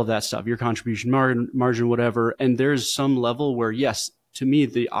view all of that stuff, your contribution margin, whatever. And there's some level where, yes, to me,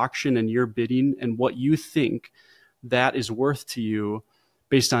 the auction and your bidding and what you think that is worth to you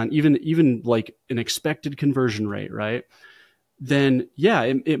based on even like an expected conversion rate, right? Then yeah,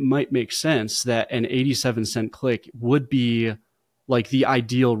 it might make sense that an 87-cent click would be like the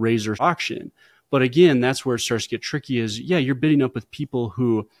ideal razor auction. But again, that's where it starts to get tricky is, yeah, you're bidding up with people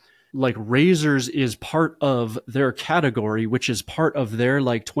who like razors is part of their category, which is part of their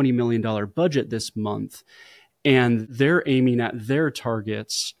like $20 million budget this month. And they're aiming at their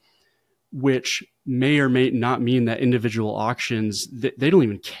targets, which may or may not mean that individual auctions, they don't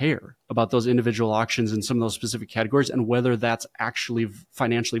even care about those individual auctions in some of those specific categories and whether that's actually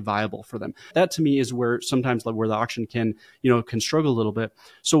financially viable for them. That to me is where sometimes where the auction can struggle a little bit.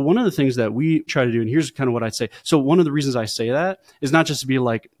 So one of the things that we try to do, and here's kind of what I'd say. So one of the reasons I say that is not just to be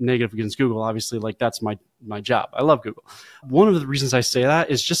like negative against Google. Obviously, like that's my job. I love Google. One of the reasons I say that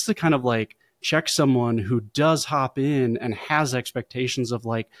is just to kind of like check someone who does hop in and has expectations of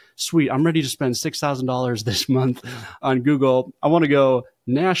like, sweet, I'm ready to spend $6,000 this month on Google. I want to go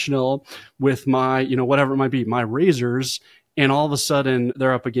national with my, whatever it might be, my razors. And all of a sudden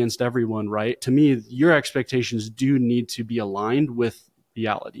they're up against everyone, right? To me, your expectations do need to be aligned with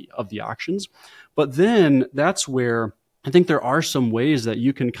reality of the auctions. But then that's where I think there are some ways that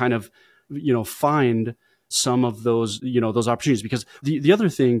you can kind of, find some of those, those opportunities. Because the other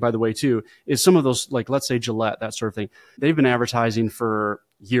thing, by the way, too, is some of those, like, let's say Gillette, that sort of thing, they've been advertising for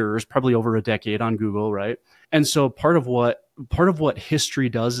years, probably over a decade on Google, right? And so part of what history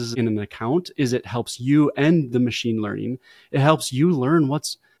does is in an account is it helps you and the machine learning. It helps you learn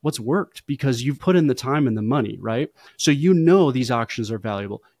what's worked because you've put in the time and the money, right? So these auctions are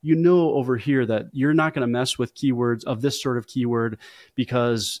valuable. Over here that you're not going to mess with keywords of this sort of keyword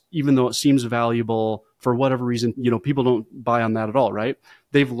because even though it seems valuable, for whatever reason, people don't buy on that at all, right?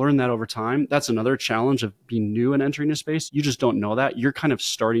 They've learned that over time. That's another challenge of being new and entering a space. You just don't know that. You're kind of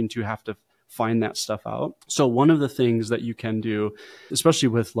starting to have to find that stuff out. So one of the things that you can do, especially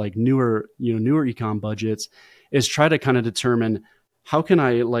with like newer e-com budgets, is try to kind of determine how can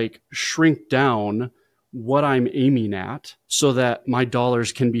I like shrink down what I'm aiming at so that my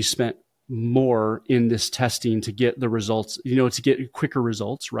dollars can be spent more in this testing to get the results, to get quicker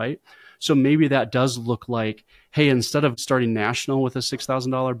results, right? So maybe that does look like, hey, instead of starting national with a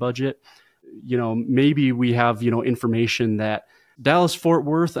 $6,000 budget, maybe we have, information that Dallas, Fort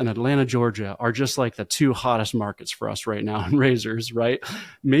Worth, and Atlanta, Georgia are just like the two hottest markets for us right now in razors, right?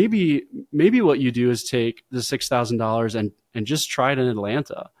 Maybe what you do is take the $6,000 and just try it in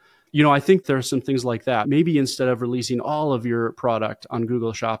Atlanta. I think there are some things like that. Maybe instead of releasing all of your product on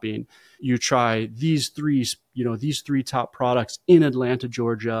Google Shopping, you try these three top products in Atlanta,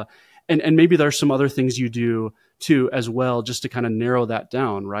 Georgia. And maybe there's some other things you do too as well, just to kind of narrow that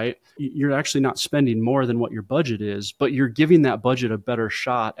down, right? You're actually not spending more than what your budget is, but you're giving that budget a better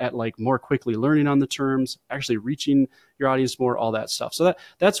shot at like more quickly learning on the terms, actually reaching your audience more, all that stuff. So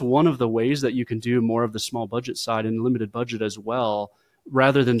that's one of the ways that you can do more of the small budget side and limited budget as well,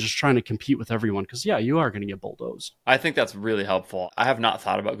 rather than just trying to compete with everyone. Because yeah, you are going to get bulldozed. I think that's really helpful. I have not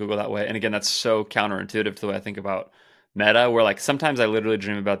thought about Google that way. And again, that's so counterintuitive to the way I think about Meta, where like sometimes I literally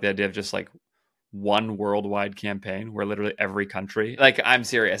dream about the idea of just like one worldwide campaign where literally every country, like I'm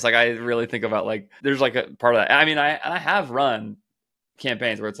serious. Like I really think about like, there's like a part of that. I mean, I have run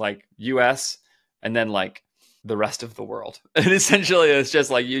campaigns where it's like US and then like the rest of the world. And essentially it's just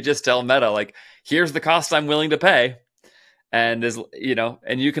like, you just tell Meta, like, here's the cost I'm willing to pay. And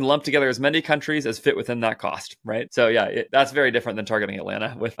and you can lump together as many countries as fit within that cost, right? So yeah, that's very different than targeting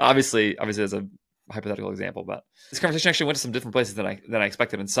Atlanta with obviously as a hypothetical example, but this conversation actually went to some different places than I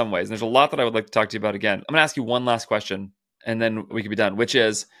expected in some ways. And there's a lot that I would like to talk to you about again. I'm going to ask you one last question and then we can be done, which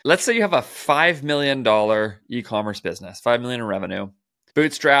is, let's say you have a $5 million e-commerce business, $5 million in revenue,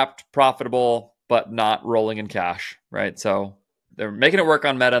 bootstrapped, profitable, but not rolling in cash, right? So they're making it work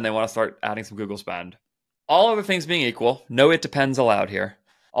on Meta and they want to start adding some Google spend. All other things being equal, no it depends allowed here.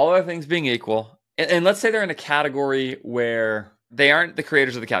 All other things being equal, and let's say they're in a category where they aren't the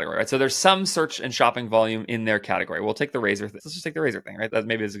creators of the category, right? So there's some search and shopping volume in their category. We'll take the razor. Let's just take the razor thing, right? That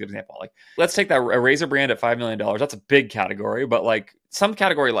maybe is a good example. Like, let's take that a razor brand at $5 million. That's a big category, but like some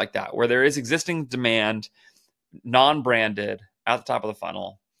category like that, where there is existing demand, non-branded at the top of the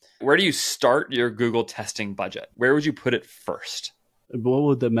funnel. Where do you start your Google testing budget? Where would you put it first? What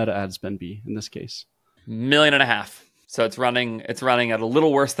would the meta ad spend be in this case? $1.5 million. So it's running at a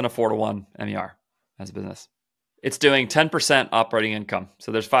little worse than a 4-to-1 MER as a business. It's doing 10% operating income.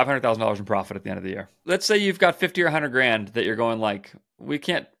 So there's $500,000 in profit at the end of the year. Let's say you've got 50 or 100 grand that you're going like, we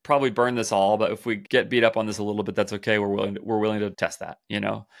can't probably burn this all, but if we get beat up on this a little bit, that's okay. We're willing to test that, you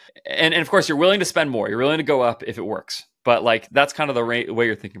know? And of course, you're willing to spend more. You're willing to go up if it works. But like, that's kind of the way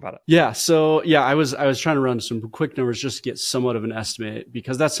you're thinking about it. Yeah. So yeah, I was trying to run some quick numbers just to get somewhat of an estimate,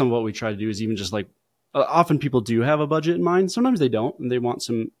 because that's some of what we try to do is even just like, often people do have a budget in mind. Sometimes they don't, and they want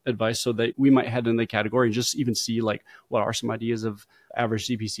some advice. So that we might head in the category and just even see like, what are some ideas of average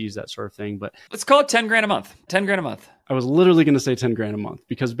CPCs, that sort of thing. But let's call it 10 grand a month. 10 grand a month. I was literally going to say 10 grand a month,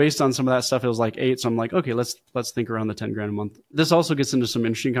 because based on some of that stuff, it was like 8. So I'm like, okay, let's think around the 10 grand a month. This also gets into some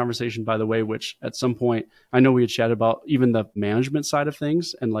interesting conversation, by the way, which at some point, I know we had chatted about even the management side of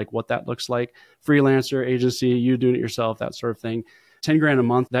things and like what that looks like. Freelancer, agency, you doing it yourself, that sort of thing. 10 grand a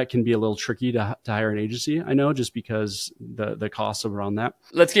month, that can be a little tricky to hire an agency. I know, just because the costs around that.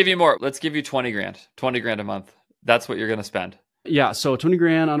 Let's give you more. Let's give you 20 grand, 20 grand a month. That's what you're going to spend. Yeah. So 20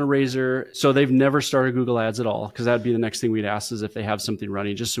 grand on a razor. So they've never started Google ads at all, because that'd be the next thing we'd ask, is if they have something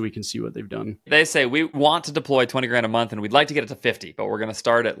running, just so we can see what they've done. They say we want to deploy 20 grand a month and we'd like to get it to 50, but we're going to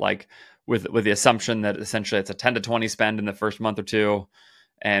start it like with the assumption that essentially it's a 10 to 20 spend in the first month or two.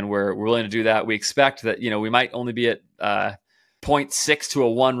 And we're willing to do that. We expect that, we might only be at 0.6 to a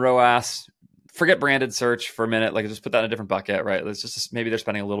 1 ROAS. Forget branded search for a minute. Like, just put that in a different bucket, right? Let's just, maybe they're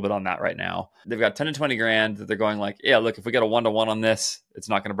spending a little bit on that right now. They've got 10 to 20 grand that they're going like, yeah, look, if we get a 1-to-1 on this, it's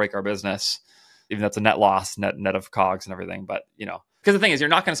not going to break our business. Even though it's a net loss, net of COGS and everything. But, because the thing is, you're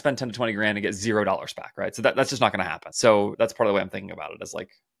not going to spend 10 to 20 grand and get $0 back, right? So that's just not going to happen. So that's part of the way I'm thinking about it, is like,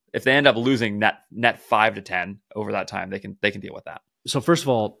 if they end up losing net 5 to 10 over that time, they can deal with that. So first of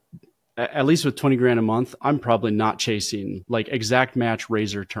all, at least with 20 grand a month, I'm probably not chasing like exact match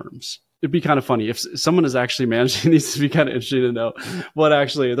razor terms. It'd be kind of funny if someone is actually managing these. It'd be kind of interesting to know what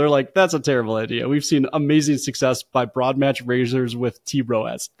actually they're like. That's a terrible idea. We've seen amazing success by broad match razors with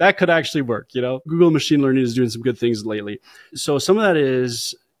T-ROAS. That could actually work. Google machine learning is doing some good things lately. So some of that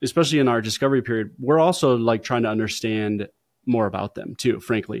is, especially in our discovery period, we're also like trying to understand more about them too,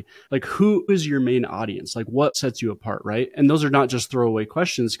 frankly. Like, who is your main audience? Like, what sets you apart, right? And those are not just throwaway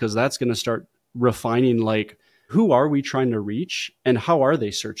questions, because that's going to start refining like, who are we trying to reach and how are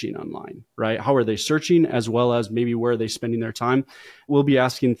they searching online, right? How are they searching, as well as maybe where are they spending their time? We'll be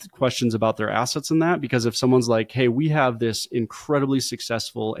asking questions about their assets in that, because if someone's like, hey, we have this incredibly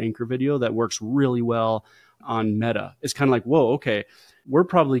successful anchor video that works really well on Meta, it's kind of like, whoa, okay, we're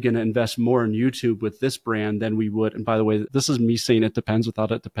probably going to invest more in YouTube with this brand than we would. And by the way, this is me saying it depends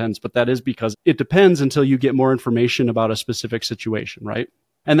without it depends, but that is because it depends until you get more information about a specific situation, right?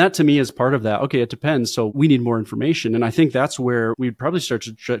 And that to me is part of that. Okay, it depends. So we need more information. And I think that's where we'd probably start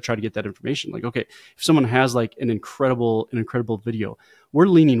to try to get that information. Like, okay, if someone has like an incredible video, we're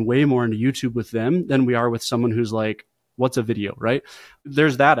leaning way more into YouTube with them than we are with someone who's like, what's a video, right?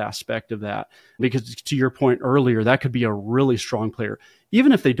 There's that aspect of that, because to your point earlier, that could be a really strong player.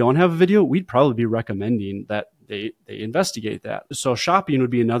 Even if they don't have a video, we'd probably be recommending that they investigate that. So shopping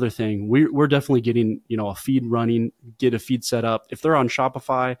would be another thing. We're definitely getting, a feed running, get a feed set up. If they're on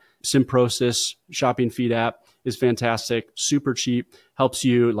Shopify, Simprosys shopping feed app is fantastic, super cheap, helps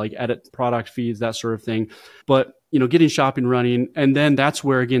you like edit product feeds, that sort of thing. But getting shopping running. And then that's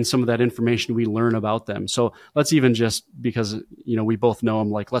where, again, some of that information we learn about them. So let's even just, because, we both know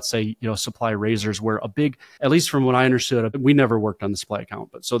them, like, let's say, supply razors were a big, at least from what I understood, we never worked on the supply account,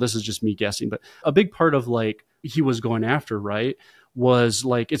 but so this is just me guessing, but a big part of like he was going after, right, was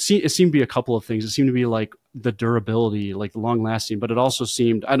like, it seemed to be a couple of things. It seemed to be like the durability, like the long lasting, but it also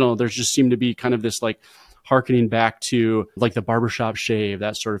seemed, I don't know, there just seemed to be kind of this like hearkening back to like the barbershop shave,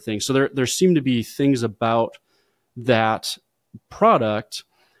 that sort of thing. So there seemed to be things about that product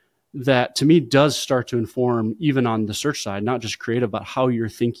that to me does start to inform, even on the search side, not just creative, but how you're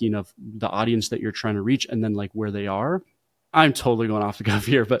thinking of the audience that you're trying to reach and then like where they are. I'm totally going off the cuff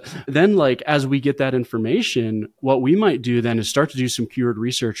here, but then like as we get that information, what we might do then is start to do some keyword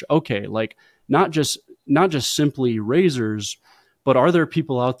research. Okay, like not just simply razors, but are there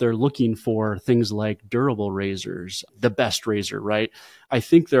people out there looking for things like durable razors, the best razor, right? I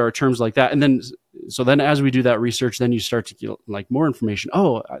think there are terms like that. And then, so then as we do that research, then you start to get like more information.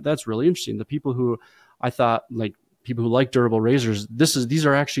 Oh, that's really interesting. The people who I thought like people who like durable razors, these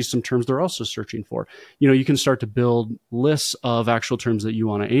are actually some terms they're also searching for. You can start to build lists of actual terms that you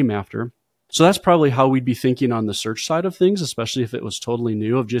want to aim after. So that's probably how we'd be thinking on the search side of things, especially if it was totally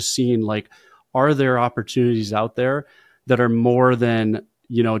new, of just seeing like, are there opportunities out there that are more than,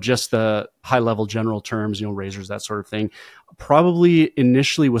 just the high level general terms, razors, that sort of thing. Probably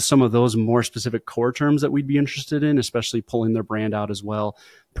initially with some of those more specific core terms that we'd be interested in, especially pulling their brand out as well.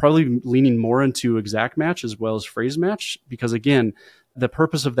 Probably leaning more into exact match as well as phrase match, because again, the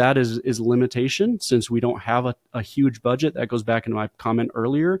purpose of that is limitation. Since we don't have a huge budget, that goes back into my comment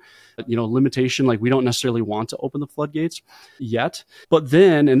earlier, limitation, like we don't necessarily want to open the floodgates yet. But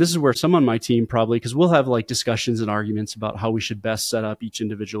then, and this is where some on my team probably, because we'll have like discussions and arguments about how we should best set up each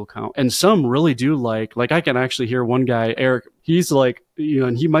individual account. And some really do like I can actually hear one guy, Eric, he's like,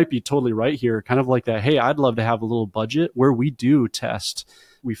 and he might be totally right here, kind of like that, hey, I'd love to have a little budget where we do test.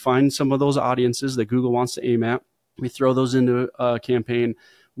 We find some of those audiences that Google wants to aim at. We throw those into a campaign.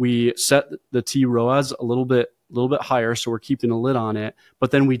 We set the ROAS a little bit higher, so we're keeping a lid on it.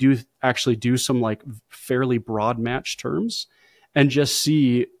 But then we do actually do some like fairly broad match terms, and just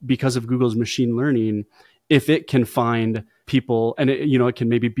see, because of Google's machine learning, if it can find people, and it can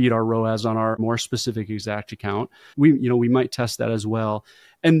maybe beat our ROAS on our more specific exact account. We might test that as well.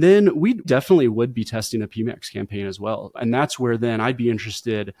 And then we definitely would be testing a PMAX campaign as well. And that's where then I'd be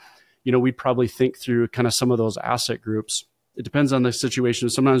interested. We'd probably think through kind of some of those asset groups. It depends on the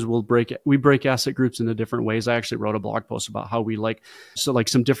situation. Sometimes we break asset groups into different ways. I actually wrote a blog post about how we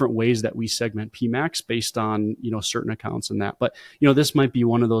some different ways that we segment PMAX based on, certain accounts and that. But, this might be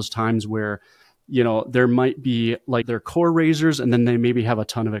one of those times where, there might be like their core razors, and then they maybe have a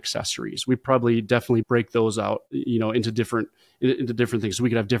ton of accessories. We probably definitely break those out, into different things. So we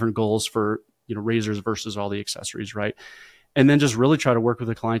could have different goals for, razors versus all the accessories, right? And then just really try to work with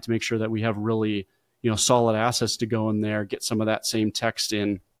the client to make sure that we have really, solid assets to go in there, get some of that same text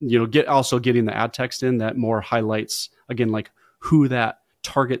in, getting the ad text in that more highlights, again, like who that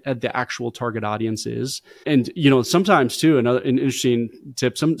the actual target audience is. And, sometimes too, an interesting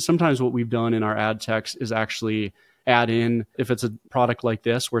tip, sometimes what we've done in our ad text is actually add in, if it's a product like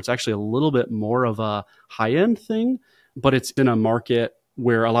this, where it's actually a little bit more of a high-end thing, but it's in a market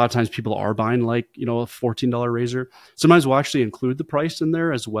where a lot of times people are buying like, a $14 razor. Sometimes we'll actually include the price in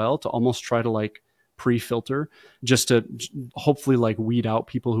there as well to almost try to like pre-filter, just to hopefully like weed out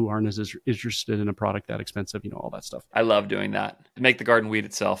people who aren't as interested in a product that expensive, all that stuff. I love doing that. Make the garden weed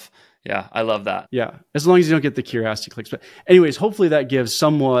itself. Yeah, I love that. Yeah, as long as you don't get the curiosity clicks. But anyways, hopefully that gives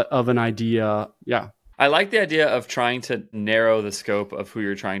somewhat of an idea. Yeah. I like the idea of trying to narrow the scope of who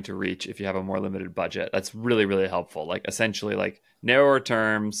you're trying to reach if you have a more limited budget. That's really, really helpful. Like essentially like narrower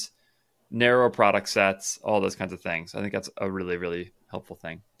terms, narrower product sets, all those kinds of things. I think that's a really, really helpful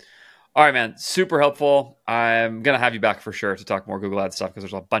thing. All right, man, super helpful. I'm going to have you back for sure to talk more Google Ads stuff, because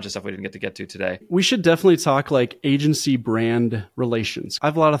there's a bunch of stuff we didn't get to today. We should definitely talk like agency brand relations. I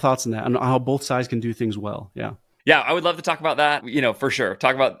have a lot of thoughts on that and how both sides can do things well. Yeah. Yeah, I would love to talk about that, for sure.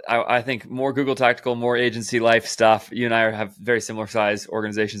 Talk about, I think, more Google Tactical, more agency life stuff. You and I have very similar size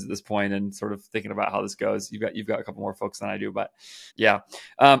organizations at this point, and sort of thinking about how this goes. You've got a couple more folks than I do, but yeah.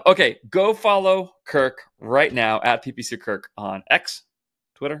 Okay, go follow Kirk right now at PPC Kirk on X,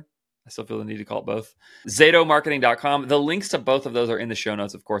 Twitter. I still feel the need to call it both. ZATOmarketing.com. The links to both of those are in the show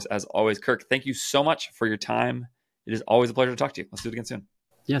notes, of course, as always. Kirk, thank you so much for your time. It is always a pleasure to talk to you. Let's do it again soon.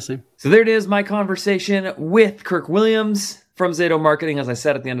 Yeah, same. So there it is, my conversation with Kirk Williams from ZATO Marketing. As I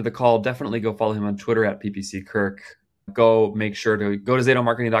said at the end of the call, definitely go follow him on Twitter at PPC Kirk. Go make sure to go to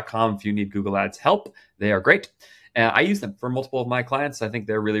ZATOmarketing.com if you need Google Ads help. They are great. I use them for multiple of my clients. I think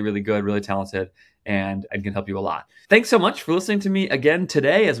they're really, really good, really talented, and can help you a lot. Thanks so much for listening to me again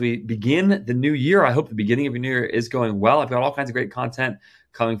today as we begin the new year. I hope the beginning of your new year is going well. I've got all kinds of great content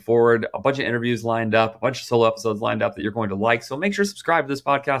coming forward, a bunch of interviews lined up, a bunch of solo episodes lined up that you're going to like. So make sure to subscribe to this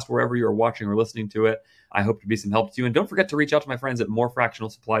podcast wherever you're watching or listening to it. I hope to be some help to you. And don't forget to reach out to my friends at More Fractional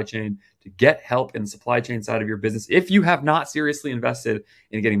Supply Chain to get help in the supply chain side of your business. If you have not seriously invested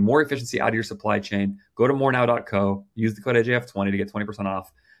in getting more efficiency out of your supply chain, go to morenow.co, use the code AJF20 to get 20%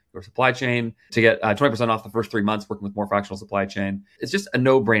 off your supply chain, to get 20% off the first 3 months working with More Fractional Supply Chain. It's just a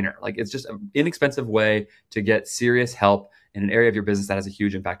no-brainer. Like, it's just an inexpensive way to get serious help in an area of your business that has a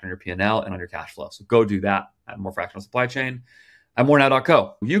huge impact on your P&L and on your cash flow. So go do that at More Fractional Supply Chain at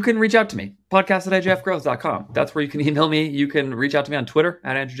morenow.co. You can reach out to me, podcast@ajfgrowth.com. That's where you can email me. You can reach out to me on Twitter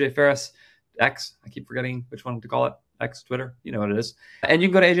at Andrew J. Ferris, X. I keep forgetting which one to call it. X, Twitter, you know what it is. And you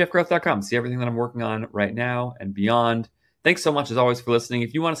can go to ajfgrowth.com, see everything that I'm working on right now and beyond. Thanks so much, as always, for listening.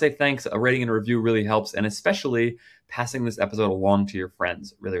 If you want to say thanks, a rating and a review really helps, and especially passing this episode along to your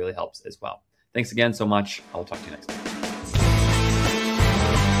friends really, really helps as well. Thanks again so much. I will talk to you next time.